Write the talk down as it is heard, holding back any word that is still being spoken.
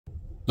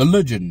The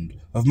legend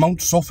of Mount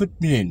Sophet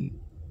Bneng.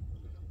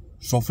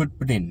 Sophet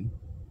Bneng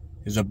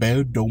is a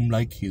bare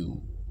dome-like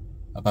hill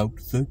about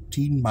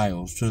 13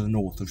 miles to the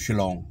north of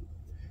Shillong,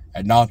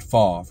 and not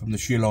far from the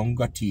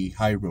Shillong-Gati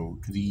high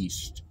road to the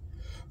east,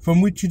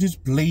 from which it is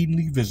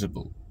plainly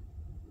visible.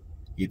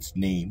 Its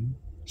name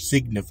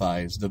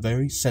signifies the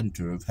very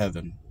center of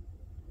heaven.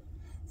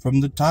 From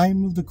the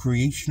time of the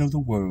creation of the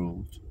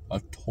world, a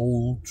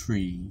tall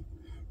tree,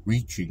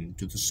 reaching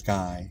to the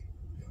sky,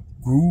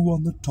 grew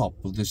on the top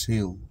of this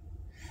hill,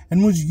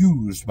 and was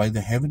used by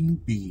the heavenly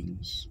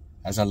beings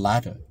as a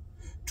ladder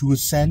to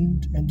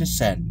ascend and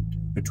descend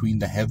between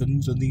the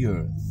heavens and the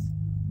earth.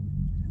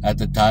 At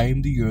the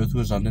time the earth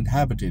was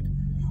uninhabited,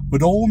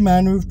 but all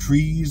manner of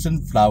trees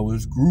and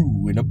flowers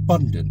grew in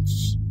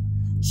abundance,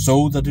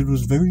 so that it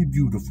was a very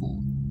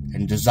beautiful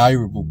and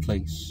desirable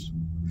place,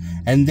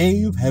 and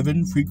they of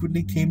heaven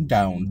frequently came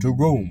down to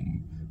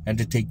roam and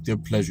to take their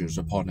pleasures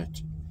upon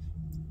it.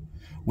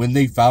 When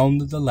they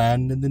found that the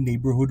land in the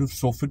neighborhood of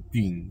Sophet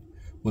Bneng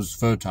was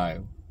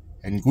fertile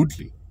and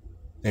goodly,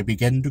 they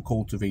began to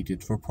cultivate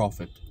it for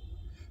profit,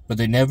 but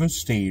they never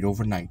stayed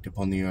overnight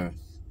upon the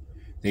earth.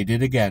 They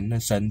did again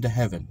ascend to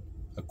heaven,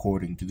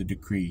 according to the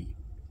decree.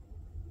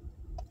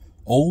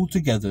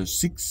 Altogether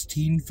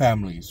 16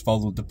 families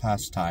followed the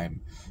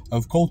pastime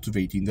of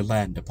cultivating the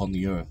land upon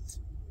the earth.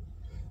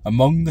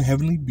 Among the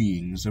heavenly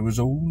beings there was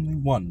only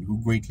one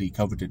who greatly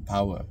coveted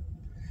power,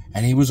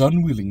 and he was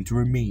unwilling to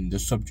remain the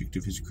subject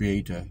of his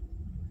Creator,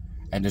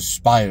 and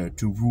aspired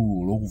to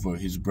rule over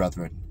his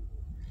brethren.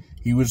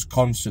 He was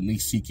constantly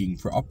seeking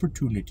for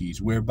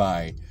opportunities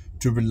whereby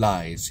to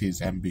realize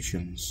his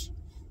ambitions.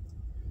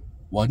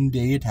 One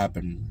day it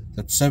happened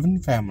that 7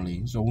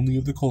 families only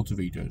of the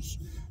cultivators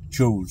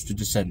chose to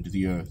descend to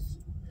the earth.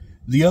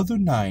 The other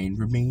 9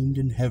 remained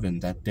in heaven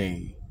that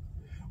day.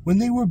 When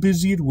they were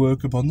busy at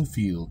work upon the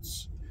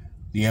fields,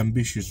 the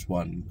ambitious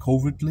one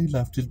covertly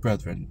left his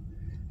brethren,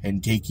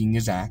 and taking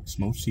his axe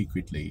most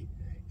secretly,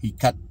 he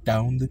cut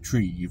down the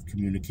tree of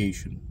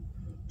communication,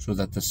 so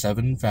that the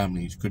 7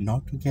 families could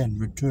not again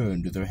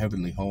return to their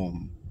heavenly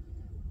home.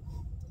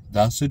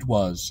 Thus it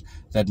was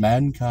that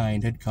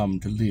mankind had come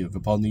to live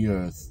upon the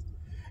earth,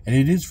 and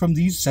it is from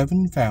these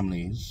 7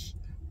 families,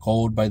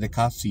 called by the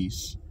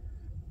Khasis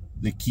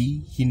the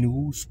Ki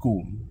Hinu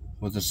Skum,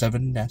 or the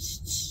 7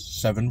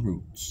 nests, 7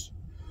 roots,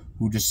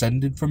 who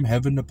descended from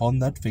heaven upon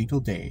that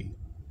fatal day,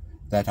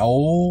 that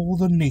all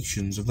the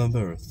nations of the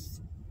earth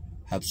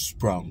have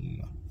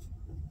sprung.